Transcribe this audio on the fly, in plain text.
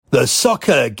The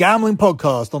Soccer Gambling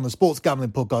Podcast on the Sports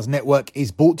Gambling Podcast Network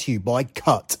is brought to you by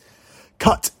Cut.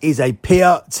 Cut is a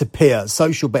peer-to-peer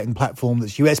social betting platform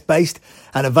that's US-based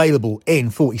and available in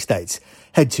 40 states.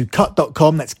 Head to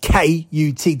cut.com, that's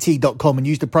KUTT.com, and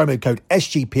use the promo code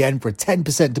SGPN for a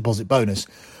 10% deposit bonus.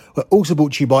 We're also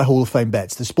brought to you by Hall of Fame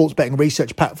Bets, the sports betting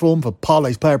research platform for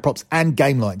parlays, player props, and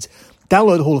game lines.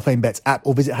 Download the Hall of Fame Bets app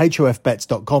or visit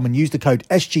hofbets.com and use the code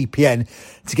SGPN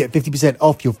to get 50%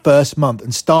 off your first month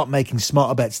and start making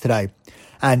smarter bets today.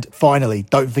 And finally,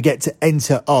 don't forget to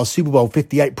enter our Super Bowl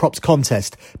 58 props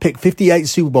contest. Pick 58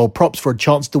 Super Bowl props for a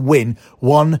chance to win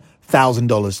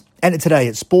 $1,000. Enter today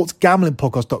at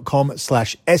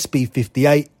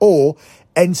sportsgamblingpodcast.com/SB58 or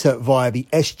enter via the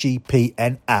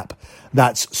SGPN app.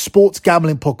 That's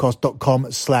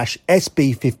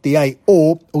sportsgamblingpodcast.com/SB58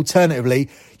 or alternatively,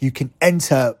 you can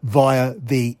enter via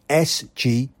the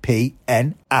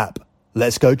SGPN app.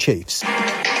 Let's go Chiefs.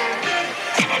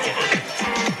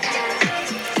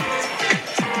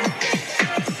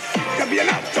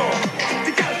 Campionato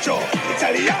di calcio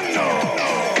italiano.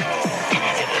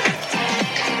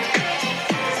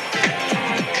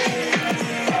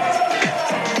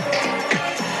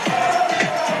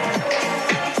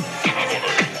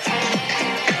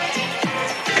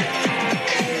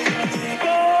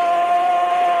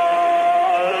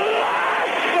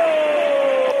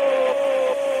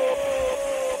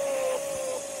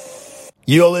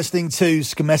 You're listening to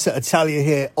Scommessa Italia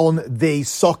here on the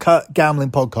Soccer Gambling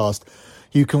Podcast.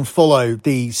 You can follow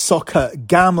the Soccer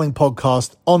Gambling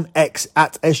Podcast on X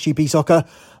at SGP Soccer.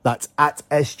 That's at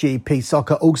SGP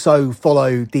Soccer. Also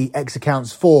follow the X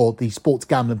accounts for the Sports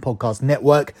Gambling Podcast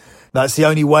Network. That's the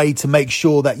only way to make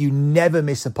sure that you never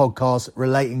miss a podcast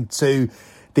relating to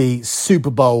the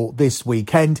Super Bowl this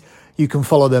weekend. You can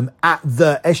follow them at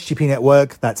the SGP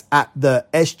Network. That's at the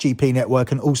SGP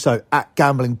Network, and also at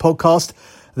Gambling Podcast.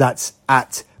 That's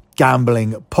at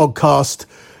Gambling Podcast.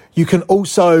 You can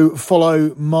also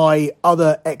follow my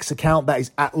other X account. That is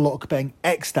at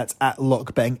LockBettingX. That's at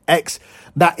LockBettingX.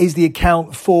 That is the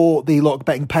account for the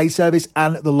LockBetting Pay service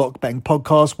and the LockBetting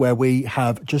Podcast, where we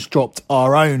have just dropped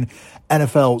our own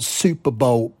NFL Super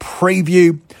Bowl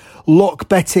preview. Lock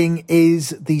Betting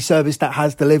is the service that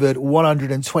has delivered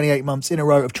 128 months in a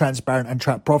row of transparent and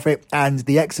tracked profit, and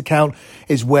the X account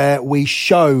is where we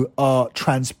show our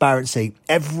transparency.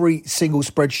 Every single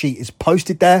spreadsheet is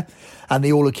posted there, and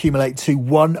they all accumulate to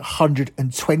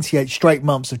 128 straight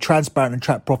months of transparent and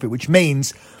tracked profit, which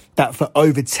means that for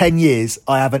over 10 years,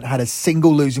 I haven't had a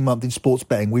single losing month in sports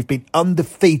betting. We've been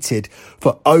undefeated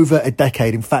for over a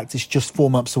decade. In fact, it's just 4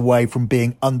 months away from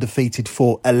being undefeated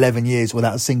for 11 years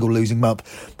without a single losing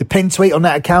month. The pinned tweet on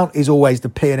that account is always the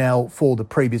P&L for the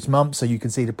previous month, so you can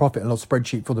see the profit and loss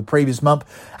spreadsheet for the previous month.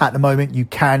 At the moment, you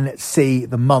can see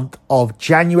the month of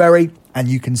January, and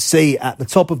you can see at the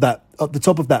top of that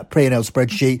P&L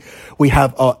spreadsheet, we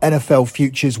have our NFL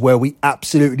futures, where we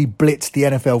absolutely blitzed the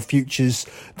NFL futures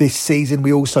this season.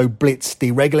 We also blitzed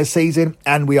the regular season,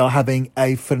 and we are having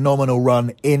a phenomenal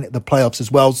run in the playoffs as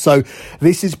well. So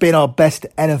this has been our best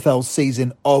NFL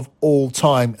season of all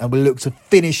time, and we look to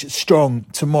finish strong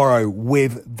tomorrow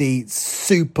with the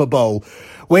Super Bowl.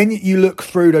 When you look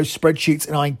through those spreadsheets,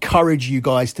 and I encourage you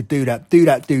guys to do that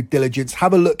due diligence,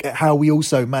 have a look at how we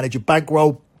also manage a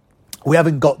bankroll. We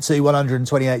haven't got to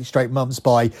 128 straight months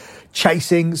by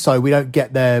chasing, so we don't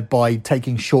get there by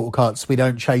taking shortcuts. We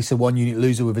don't chase a 1-unit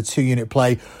loser with a 2-unit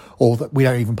play, or we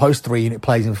don't even post 3-unit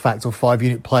plays, in fact, or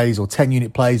 5-unit plays, or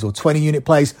 10-unit plays, or 20-unit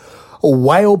plays, or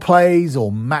whale plays,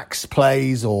 or max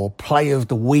plays, or play of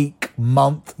the week,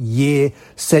 month, year,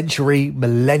 century,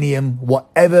 millennium,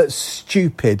 whatever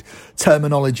stupid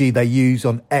terminology they use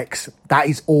on X. That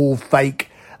is all fake.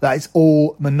 That is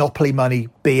all monopoly money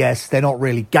BS. They're not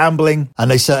really gambling, and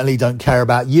they certainly don't care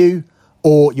about you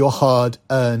or your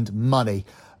hard-earned money.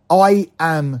 I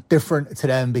am different to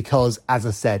them because, as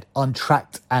I said, I'm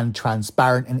tracked and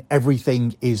transparent, and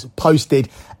everything is posted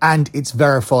and it's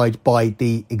verified by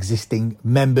the existing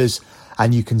members.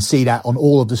 And you can see that on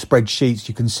all of the spreadsheets.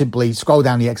 You can simply scroll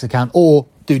down the X account or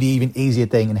do the even easier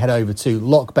thing and head over to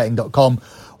lockbetting.com,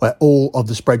 where all of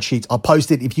the spreadsheets are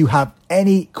posted. If you have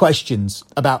any questions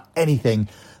about anything,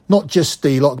 not just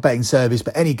the Lock Betting service,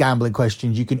 but any gambling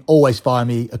questions, you can always fire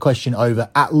me a question over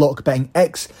at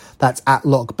LockBettingX. That's at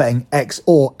LockBettingX,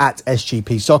 or at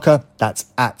SGP Soccer. That's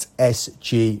at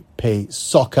SGP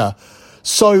Soccer.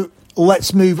 So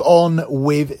let's move on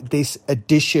with this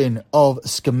edition of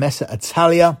Scommessa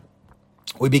Italia.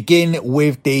 We begin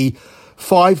with the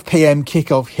 5 p.m.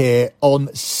 kickoff here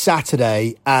on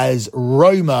Saturday as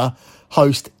Roma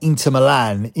host Inter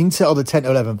Milan. Inter are the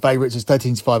 10-11 favourites. It's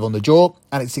 13-5 on the draw,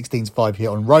 and it's 16-5 here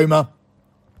on Roma.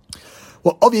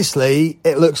 Well, obviously,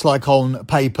 it looks like on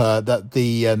paper that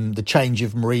the change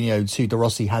of Mourinho to De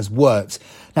Rossi has worked.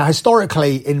 Now,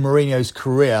 historically, in Mourinho's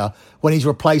career, when he's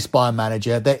replaced by a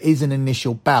manager, there is an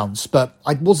initial bounce. But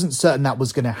I wasn't certain that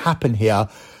was going to happen here,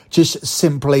 just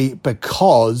simply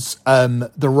because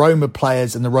the Roma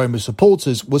players and the Roma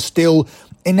supporters were still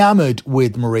enamoured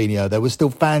with Mourinho. They were still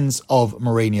fans of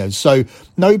Mourinho. So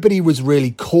nobody was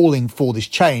really calling for this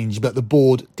change, but the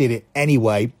board did it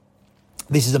anyway.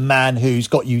 This is a man who's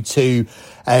got you to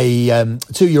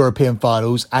two European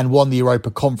finals and won the Europa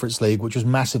Conference League, which was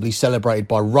massively celebrated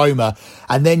by Roma.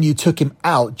 And then you took him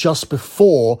out just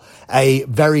before a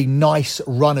very nice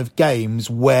run of games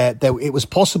where it was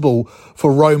possible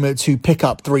for Roma to pick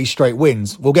up 3 straight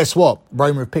wins. Well, guess what?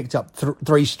 Roma have picked up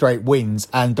 3 straight wins,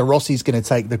 and De Rossi's going to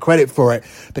take the credit for it.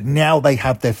 But now they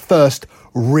have their first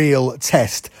real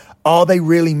test. Are they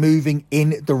really moving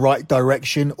in the right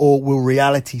direction, or will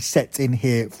reality set in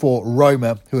here for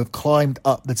Roma, who have climbed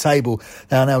up the table?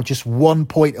 They are now just 1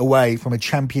 point away from a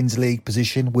Champions League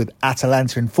position, with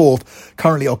Atalanta in 4th,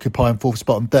 currently occupying 4th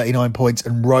spot on 39 points,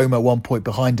 and Roma 1 point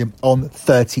behind him on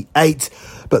 38.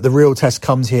 But the real test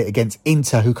comes here against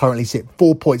Inter, who currently sit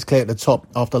 4 points clear at the top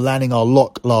after landing our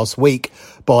lock last week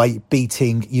by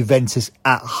beating Juventus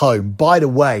at home. By the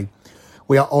way,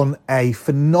 we are on a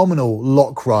phenomenal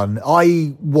lock run.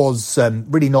 I was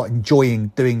really not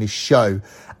enjoying doing this show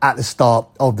at the start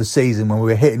of the season when we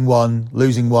were hitting one,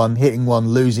 losing one, hitting one,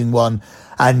 losing one.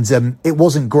 And it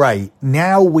wasn't great.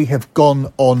 Now we have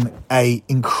gone on a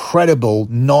incredible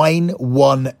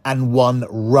 9-1-1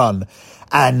 run.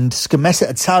 And Scommessa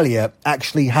Italia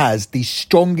actually has the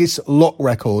strongest lock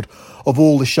record of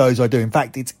all the shows I do. In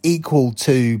fact, it's equal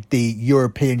to the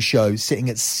European show, sitting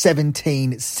at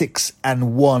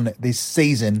 17-6-1 this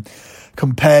season,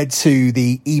 compared to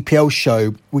the EPL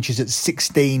show, which is at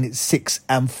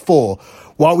 16-6-4.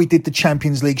 While we did the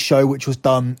Champions League show, which was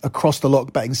done across the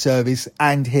lock betting service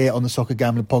and here on the Soccer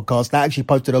Gambling Podcast, that actually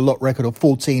posted a lock record of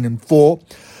 14-4.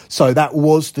 So that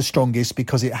was the strongest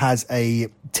because it has a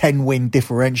 10-win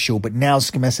differential. But now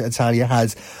Scommessa Italia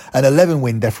has an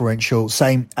 11-win differential,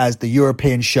 same as the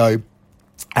European show.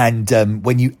 And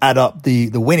when you add up the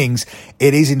winnings,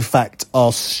 it is in fact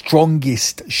our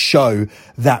strongest show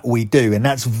that we do. And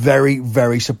that's very,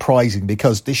 very surprising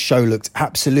because this show looked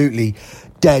absolutely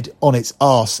dead on its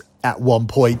arse at one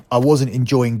point. I wasn't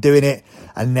enjoying doing it.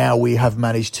 And now we have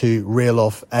managed to reel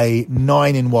off a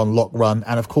 9-1 lock run.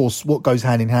 And of course, what goes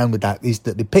hand in hand with that is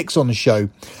that the picks on the show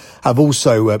have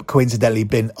also coincidentally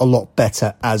been a lot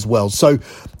better as well. So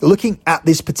looking at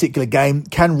this particular game,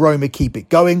 can Roma keep it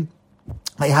going?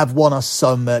 They have won us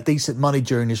some decent money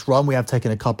during this run. We have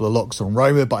taken a couple of locks on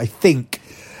Roma, but I think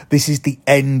this is the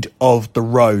end of the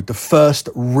road. The first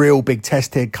real big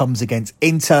test here comes against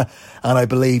Inter, and I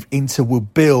believe Inter will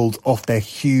build off their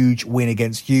huge win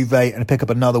against Juve and pick up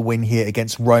another win here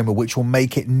against Roma, which will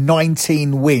make it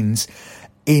 19 wins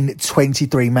in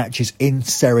 23 matches in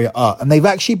Serie A. And they've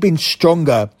actually been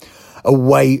stronger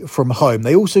away from home.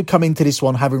 They also come into this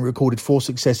one having recorded 4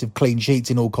 successive clean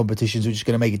sheets in all competitions, which is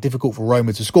going to make it difficult for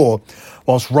Roma to score.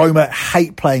 Whilst Roma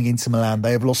hate playing Inter Milan,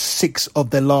 they have lost 6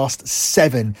 of their last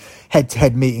 7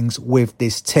 head-to-head meetings with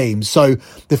this team. So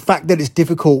the fact that it's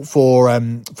difficult for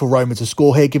Roma to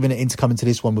score here, given that Inter come into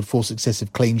this one with 4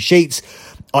 successive clean sheets,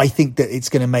 I think that it's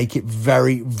going to make it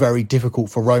very, very difficult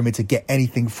for Roma to get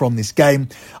anything from this game.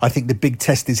 I think the big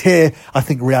test is here. I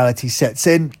think reality sets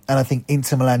in, and I think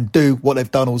Inter Milan do what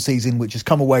they've done all season, which is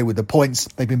come away with the points.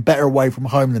 They've been better away from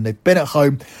home than they've been at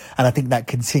home, and I think that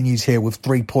continues here with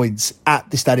 3 points at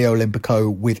the Stadio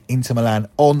Olimpico with Inter Milan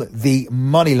on the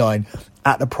money line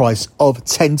at the price of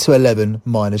 10-11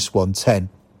 minus 110.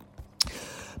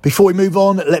 Before we move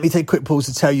on, let me take a quick pause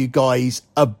to tell you guys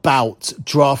about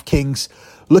DraftKings.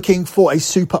 Looking for a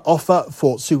super offer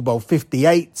for Super Bowl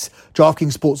 58?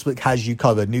 DraftKings Sportsbook has you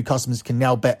covered. New customers can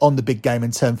now bet on the big game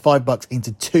and turn $5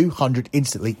 into $200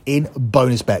 instantly in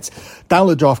bonus bets.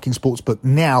 Download DraftKings Sportsbook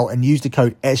now and use the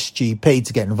code SGP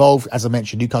to get involved. As I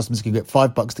mentioned, new customers can get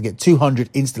 $5 to get $200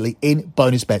 instantly in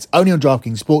bonus bets. Only on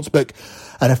DraftKings Sportsbook,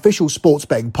 an official sports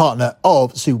betting partner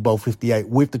of Super Bowl 58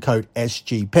 with the code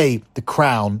SGP. The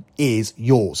crown is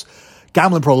yours.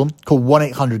 Gambling problem? Call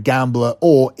 1-800-GAMBLER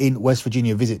or in West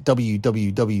Virginia, visit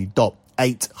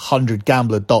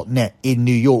www.800gambler.net. In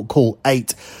New York, call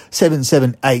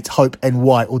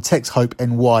 877-8-HOPE-NY or text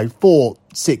HOPE-NY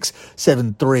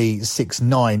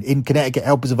 888-789-67369. In Connecticut,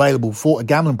 help is available for a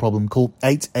gambling problem. Call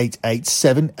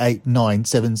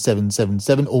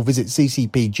 888-789-7777 or visit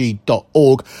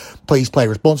ccpg.org. Please play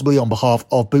responsibly on behalf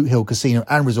of Boot Hill Casino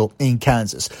and Resort in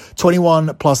Kansas.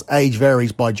 21 plus age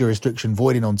varies by jurisdiction.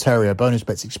 Void in Ontario. Bonus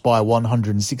bets expire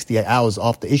 168 hours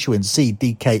after issuance. See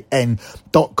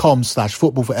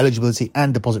dkn.com/football for eligibility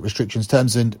and deposit restrictions,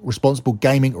 terms and responsible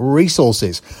gaming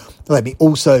resources. Let me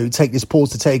also take this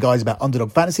pause to tell you guys about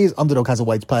Underdog Fantasy, as Underdog has a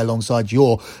way to play alongside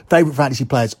your favourite fantasy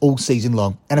players all season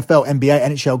long. NFL, NBA,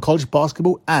 NHL, college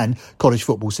basketball and college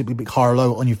football. Simply pick higher or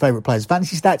lower on your favourite players'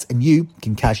 fantasy stats and you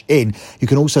can cash in. You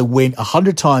can also win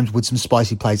 100 times with some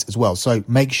spicy plays as well. So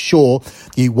make sure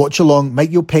you watch along,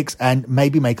 make your picks and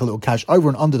maybe make a little cash over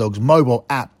on Underdog's mobile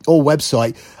app or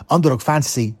website,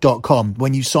 underdogfantasy.com.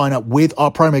 When you sign up with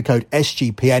our promo code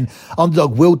SGPN,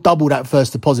 Underdog will double that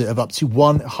first deposit of up to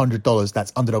 $100.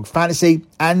 That's Underdog Fantasy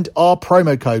and our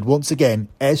promo code, once again,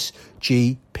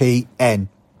 SGPN.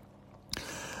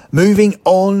 Moving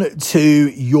on to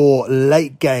your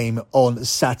late game on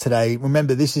Saturday.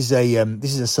 Remember, this is a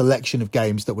selection of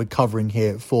games that we're covering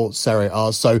here for Serie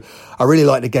A. So I really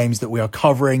like the games that we are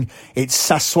covering. It's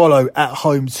Sassuolo at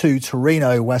home to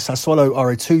Torino, where Sassuolo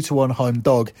are a 2-1 home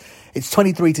dog. It's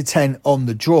 23-10 on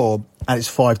the draw, and it's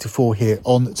 5-4 here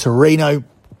on Torino.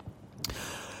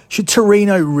 Should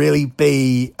Torino really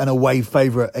be an away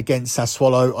favourite against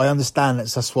Sassuolo? I understand that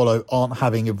Sassuolo aren't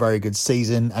having a very good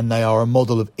season and they are a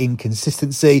model of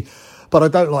inconsistency, but I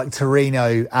don't like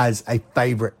Torino as a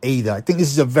favourite either. I think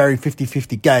this is a very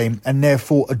 50-50 game, and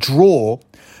therefore a draw,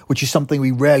 which is something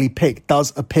we rarely pick,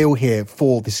 does appeal here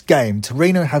for this game.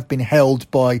 Torino have been held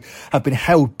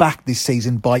back this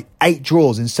season by 8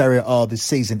 draws in Serie A this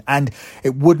season, and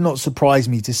it would not surprise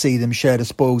me to see them share the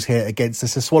spoils here against the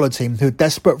Sassuolo team, who are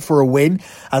desperate for a win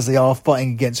as they are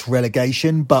fighting against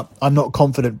relegation, but I'm not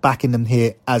confident backing them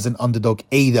here as an underdog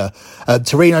either.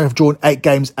 Torino have drawn 8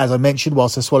 games, as I mentioned, while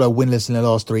Sassuolo are winless in their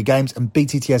last 3 games, and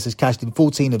BTTS has cashed in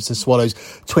 14 of Sassuolo's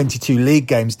 22 league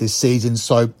games this season,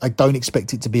 so I don't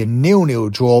expect it to be a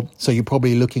 0-0 draw, so you're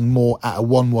probably looking more at a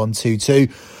 1-1-2-2.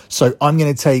 So I'm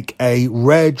going to take a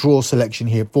rare draw selection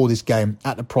here for this game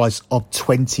at the price of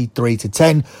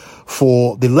 23-10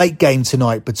 for the late game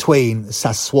tonight between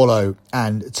Sassuolo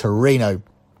and Torino.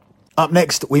 Up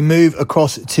next, we move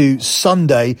across to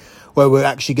Sunday, where we're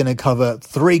actually going to cover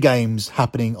 3 games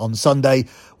happening on Sunday.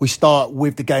 We start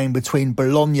with the game between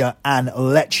Bologna and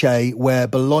Lecce, where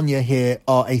Bologna here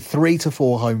are a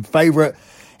 3-4 home favourite.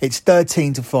 It's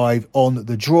 13-5 on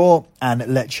the draw, and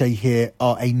Lecce here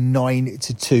are a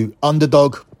 9-2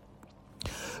 underdog.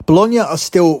 Bologna are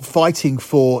still fighting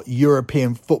for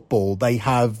European football. They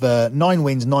have 9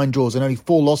 wins, 9 draws, and only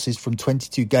 4 losses from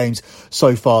 22 games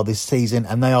so far this season,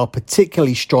 and they are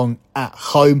particularly strong at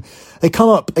home. They come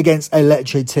up against a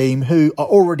Lecce team who are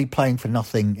already playing for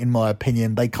nothing, in my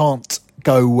opinion. They can't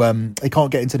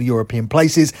get into the European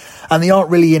places, and they aren't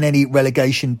really in any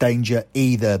relegation danger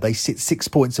either. They sit 6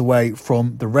 points away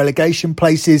from the relegation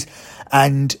places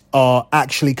and are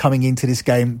actually coming into this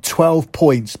game 12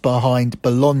 points behind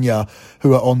Bologna,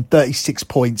 who are on 36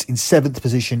 points in 7th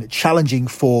position, challenging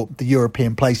for the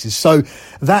European places. So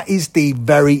that is the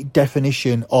very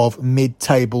definition of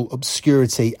mid-table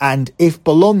obscurity. And if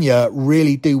Bologna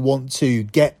really do want to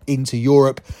get into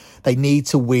Europe, they need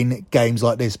to win games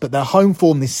like this. But their home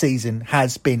form this season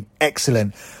has been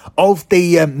excellent. Of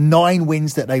the 9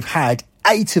 wins that they've had,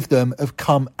 8 of them have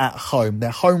come at home. Their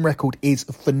home record is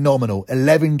phenomenal.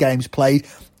 11 games played,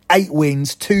 8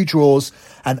 wins, 2 draws,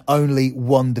 and only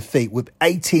 1 defeat, with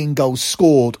 18 goals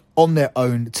scored on their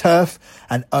own turf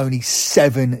and only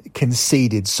 7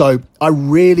 conceded. So I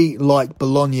really like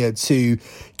Bologna to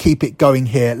keep it going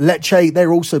here. Lecce,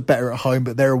 they're also better at home,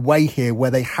 but they're away here where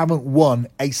they haven't won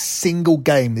a single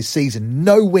game this season.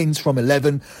 No wins from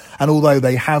 11. And although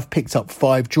they have picked up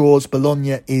 5 draws,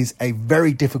 Bologna is a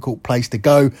very difficult place to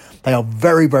go. They are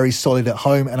very, very solid at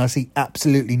home, and I see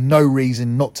absolutely no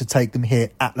reason not to take them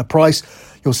here at the price.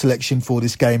 Your selection for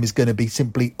this game is going to be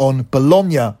simply on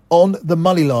Bologna on the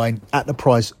money line at the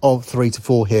price of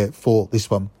 3-4 here for this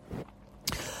one.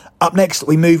 Up next,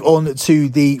 we move on to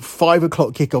the 5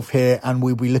 o'clock kickoff here, and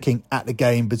we'll be looking at the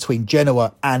game between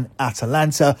Genoa and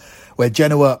Atalanta, where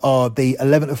Genoa are the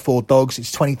 11-4 dogs.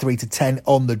 It's 23-10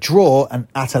 on the draw, and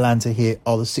Atalanta here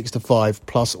are the 6-5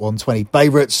 plus 120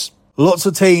 favourites. Lots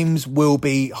of teams will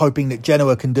be hoping that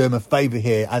Genoa can do them a favour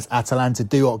here, as Atalanta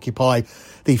do occupy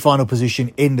the final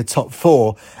position in the top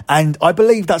four. And I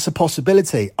believe that's a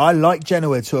possibility. I like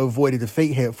Genoa to avoid a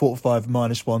defeat here at 45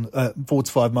 minus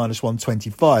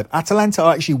 125. Atalanta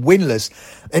are actually winless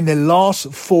in their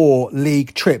last 4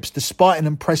 league trips, despite an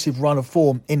impressive run of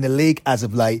form in the league as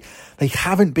of late. They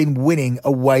haven't been winning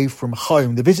away from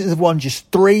home. The visitors have won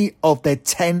just 3 of their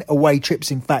 10 away trips,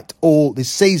 in fact, all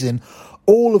this season,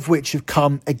 all of which have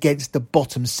come against the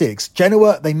bottom 6.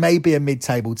 Genoa, they may be a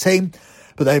mid-table team,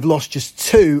 but they've lost just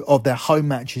 2 of their home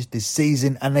matches this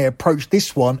season, and they approach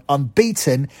this one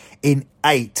unbeaten in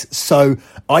 8. So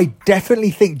I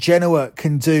definitely think Genoa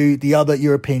can do the other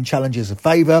European challengers a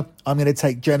favour. I'm going to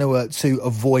take Genoa to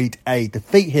avoid a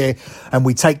defeat here, and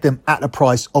we take them at a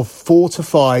price of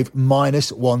 4-5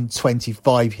 minus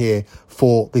 125 here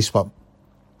for this one.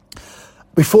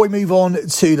 Before we move on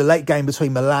to the late game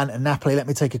between Milan and Napoli, let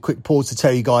me take a quick pause to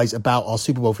tell you guys about our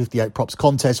Super Bowl 58 props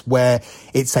contest, where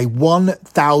it's a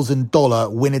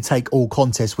 $1,000 winner-take-all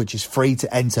contest, which is free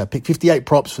to enter. Pick 58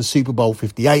 props for Super Bowl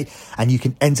 58, and you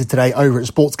can enter today over at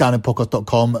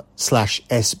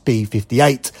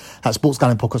sportsgamblingpodcast.com/SB58. That's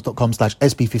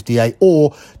sportsgamblingpodcast.com/SB58,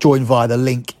 or join via the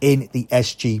link in the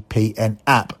SGPN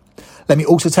app. Let me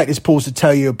also take this pause to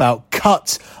tell you about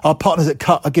Cut. Our partners at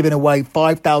Cut are giving away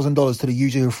 $5,000 to the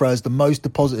user who refers the most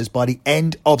depositors by the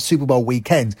end of Super Bowl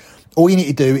weekend. All you need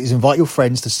to do is invite your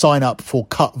friends to sign up for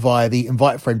Cut via the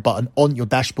Invite a Friend button on your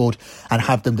dashboard and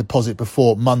have them deposit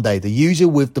before Monday. The user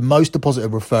with the most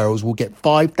deposited referrals will get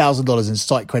 $5,000 in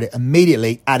site credit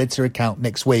immediately added to their account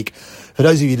next week. For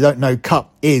those of you who don't know, Cut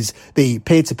is the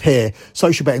peer-to-peer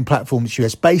social betting platform. It's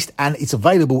US-based and it's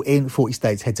available in 40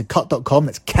 states. Head to cut.com,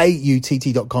 that's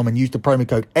KUTT.com, and use the promo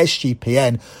code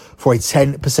SGPN for a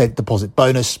 10% deposit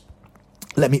bonus.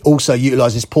 Let me also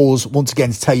utilise this pause once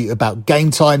again to tell you about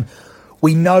Game Time.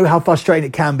 We know how frustrating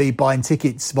it can be buying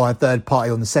tickets by a third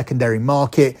party on the secondary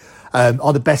market.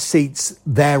 Are the best seats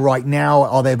there right now?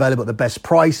 Are they available at the best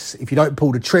price? If you don't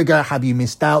pull the trigger, have you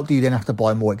missed out? Do you then have to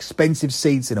buy more expensive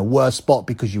seats in a worse spot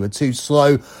because you were too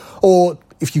slow? Or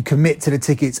if you commit to the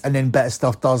tickets and then better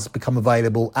stuff does become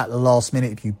available at the last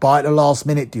minute, if you buy at the last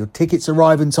minute, do your tickets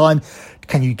arrive in time?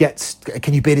 Can you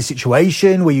be in a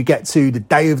situation where you get to the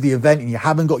day of the event and you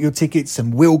haven't got your tickets,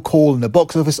 and will call and the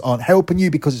box office aren't helping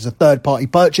you because it's a third party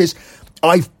purchase?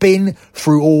 I've been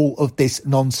through all of this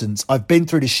nonsense. I've been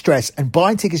through this stress, and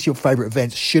buying tickets to your favourite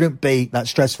events shouldn't be that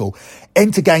stressful.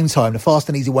 Enter Game Time, the fast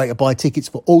and easy way to buy tickets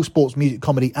for all sports, music,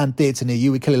 comedy and theatre near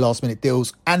you with killer last minute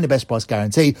deals and the best price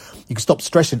guarantee. You can stop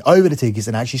stressing over the tickets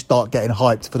and actually start getting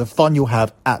hyped for the fun you'll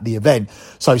have at the event.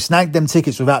 So snag them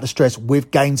tickets without the stress with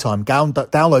Game Time.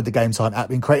 Download the Game Time app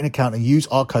and create an account and use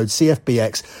our code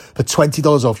CFBX for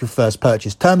 $20 off your first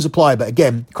purchase. Terms apply, but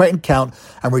again, create an account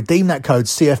and redeem that code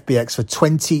CFBX for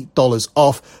 $20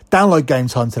 off. Download Game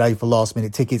Time today for last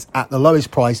minute tickets at the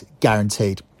lowest price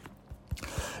guaranteed.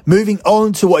 Moving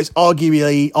on to what is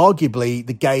arguably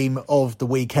the game of the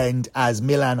weekend as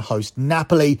Milan host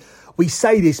Napoli. We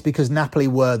say this because Napoli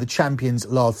were the champions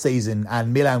last season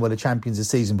and Milan were the champions the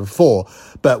season before.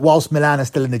 But whilst Milan are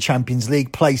still in the Champions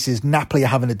League places, Napoli are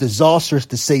having a disastrous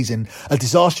season,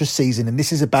 and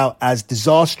this is about as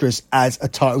disastrous as a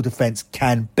title defence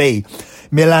can be.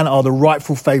 Milan are the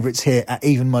rightful favourites here at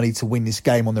even money to win this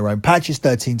game on their own patches,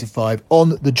 13-5 on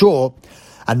the draw.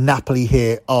 And Napoli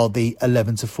here are the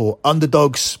 11-4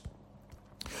 underdogs.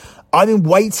 I've been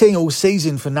waiting all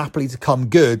season for Napoli to come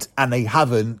good, and they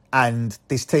haven't. And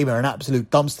this team are an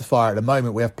absolute dumpster fire at the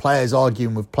moment. We have players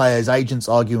arguing with players, agents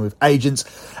arguing with agents,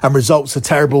 and results are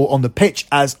terrible on the pitch,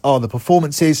 as are the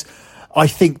performances. I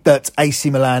think that AC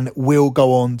Milan will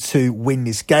go on to win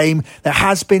this game. There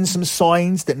has been some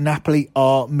signs that Napoli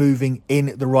are moving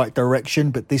in the right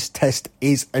direction, but this test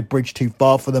is a bridge too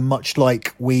far for them, much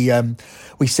like we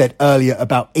said earlier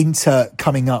about Inter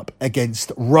coming up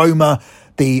against Roma.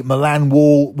 The Milan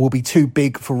wall will be too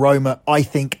big for Roma, I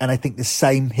think, and I think the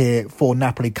same here for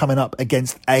Napoli coming up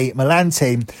against a Milan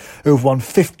team who have won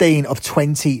 15 of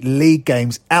 20 league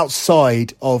games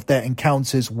outside of their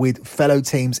encounters with fellow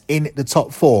teams in the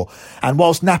top four. And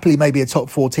whilst Napoli may be a top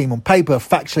four team on paper,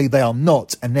 factually they are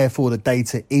not, and therefore the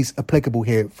data is applicable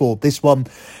here for this one.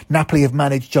 Napoli have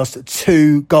managed just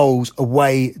 2 goals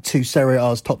away to Serie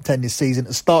A's top 10 this season,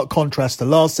 a stark contrast to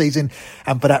last season,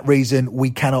 and for that reason we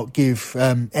cannot give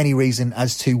any reason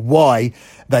as to why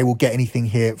they will get anything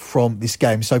here from this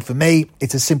game. So for me,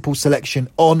 it's a simple selection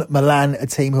on Milan, a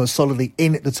team who are solidly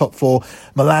in the top 4.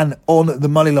 Milan on the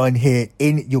money line here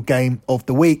in your game of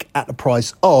the week at the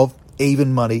price of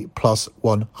even money plus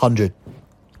 100.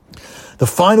 The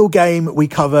final game we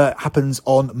cover happens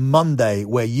on Monday,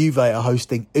 where Juve are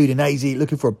hosting Udinese,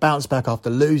 looking for a bounce back after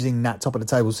losing that top of the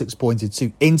table 6 points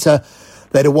to Inter.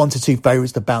 They're the 1-2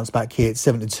 favourites to bounce back here. It's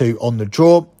 7-2 on the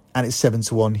draw, and it's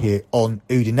 7-1 here on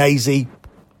Udinese.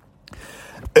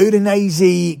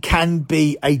 Udinese can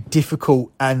be a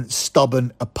difficult and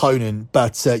stubborn opponent,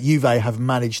 but Juve have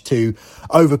managed to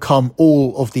overcome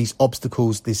all of these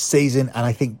obstacles this season, and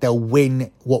I think they'll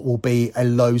win what will be a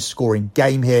low-scoring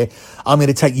game here. I'm going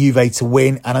to take Juve to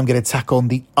win, and I'm going to tack on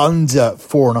the under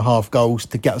 4.5 goals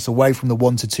to get us away from the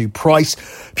 1-2 price.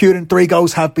 Fewer than 3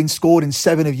 goals have been scored in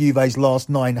 7 of Juve's last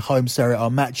 9 home Serie A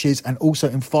matches, and also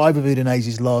in 5 of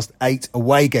Udinese's last 8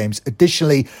 away games.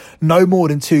 Additionally, no more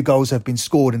than 2 goals have been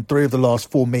scored in 3 of the last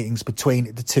 4 meetings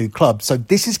between the 2 clubs. So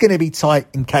this is going to be tight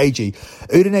and cagey.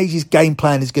 Udinese's game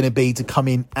plan is going to be to come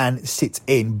in and sit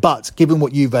in. But given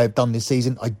what Juve have done this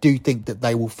season, I do think that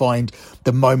they will find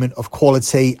the moment of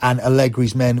quality, and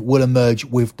Allegri's men will emerge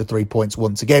with the 3 points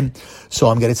once again. So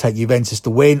I'm going to take Juventus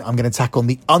to win. I'm going to tack on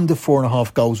the under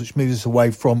 4.5 goals, which moves us away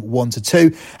from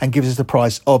 1-2 and gives us the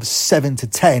price of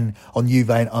 7-10 on Juve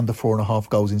and under 4.5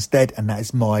 goals instead. And that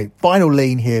is my final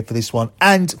lean here for this one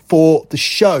and for the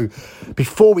show.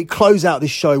 Before we close out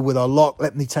this show with our lock,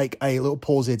 let me take a little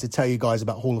pause here to tell you guys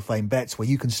about Hall of Fame Bets, where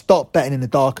you can stop betting in the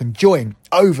dark and join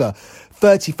over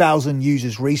 30,000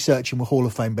 users researching with Hall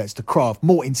of Fame Bets to craft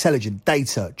more intelligent,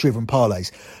 data-driven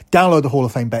parlays. Download the Hall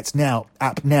of Fame Bets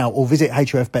app now, or visit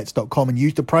hofbets.com and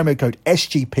use the promo code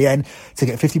SGPN to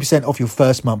get 50% off your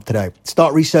first month today.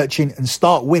 Start researching and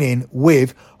start winning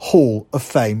with Hall of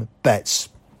Fame Bets.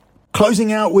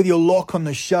 Closing out with your lock on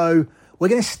the show, we're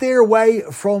going to steer away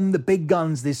from the big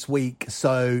guns this week.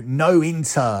 So no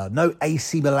Inter, no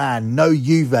AC Milan, no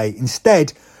Juve.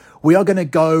 Instead, we are going to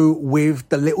go with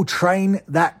the little train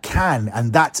that can,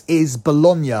 and that is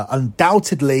Bologna.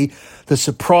 Undoubtedly, the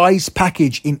surprise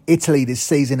package in Italy this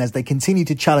season as they continue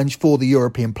to challenge for the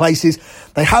European places.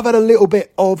 They have had a little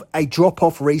bit of a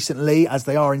drop-off recently as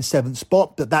they are in 7th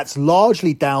spot, but that's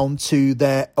largely down to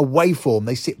their away form.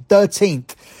 They sit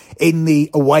 13th in the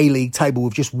away league table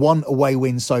with just 1 away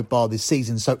win so far this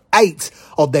season. So 8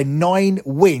 of their 9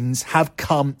 wins have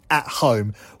come at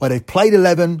home, where they've played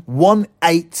 11, won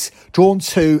 8, drawn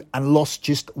 2 and lost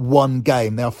just 1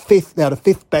 game. They are the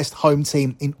 5th best home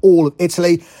team in all of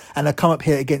Italy, and they come up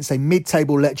here against a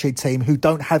mid-table Lecce team who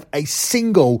don't have a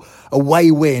single away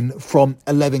win from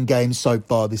 11 games so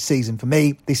far this season. For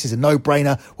me, this is a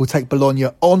no-brainer. We'll take Bologna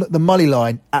on the money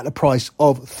line at the price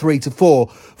of 3-4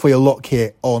 for your lock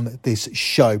here on this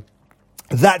show.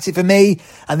 That's it for me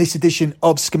and this edition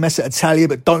of Scommessa Italia,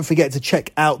 but don't forget to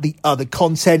check out the other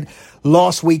content.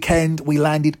 Last weekend, we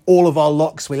landed all of our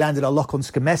locks. We landed our lock on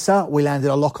Scommessa, we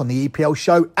landed our lock on the EPL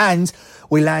show, and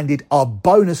we landed our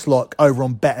bonus lock over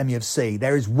on BetMUFC.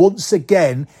 There is once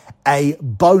again a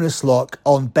bonus lock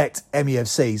on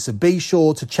BetMUFC, so be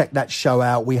sure to check that show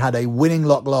out. We had a winning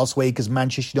lock last week as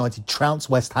Manchester United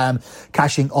trounced West Ham,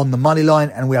 cashing on the money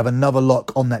line, and we have another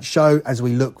lock on that show as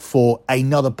we look for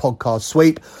another podcast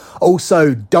sweep.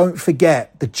 Also, don't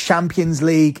forget the Champions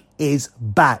League is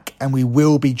back, and we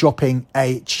will be dropping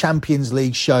a Champions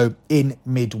League show in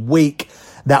midweek.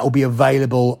 That will be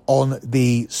available on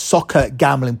the Soccer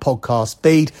Gambling Podcast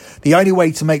feed. The only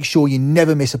way to make sure you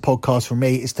never miss a podcast from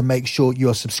me is to make sure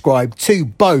you're subscribed to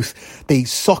both the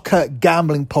Soccer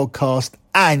Gambling Podcast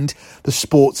and the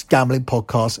Sports Gambling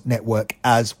Podcast Network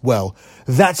as well.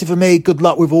 That's it for me. Good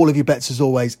luck with all of your bets as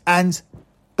always, and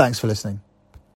thanks for listening.